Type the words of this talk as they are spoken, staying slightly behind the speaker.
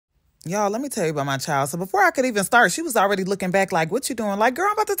Y'all, let me tell you about my child. So before I could even start, she was already looking back like, what you doing? Like, girl,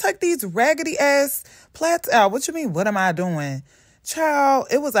 I'm about to take these raggedy ass plaits out. What you mean? What am I doing? Child,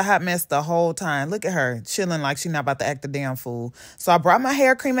 it was a hot mess the whole time. Look at her chilling like she not about to act a damn fool. So I brought my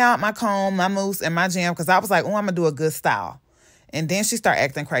hair cream out, my comb, my mousse, and my jam because I was like, oh, I'm going to do a good style. And then she started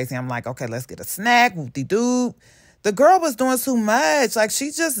acting crazy. I'm like, okay, let's get a snack, whoop-de-doop. The girl was doing too much. Like,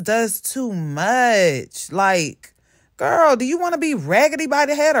 she just does too much. Like, girl, do you want to be raggedy by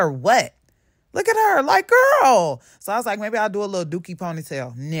the head or what? Look at her, like, girl. So I was like, maybe I'll do a little dookie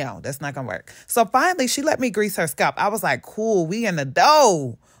ponytail. No, that's not going to work. So finally, she let me grease her scalp. I was like, cool, we in the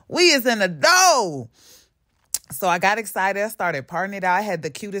dough. We is in the dough. So I got excited. I started parting it out. I had the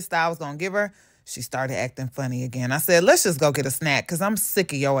cutest style I was going to give her. She started acting funny again. I said, let's just go get a snack because I'm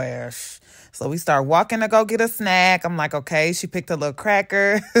sick of your ass. So we start walking to go get a snack. I'm like, okay. She picked a little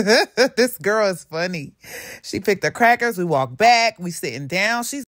cracker. This girl is funny. She picked the crackers. We walk back. We sitting down. She's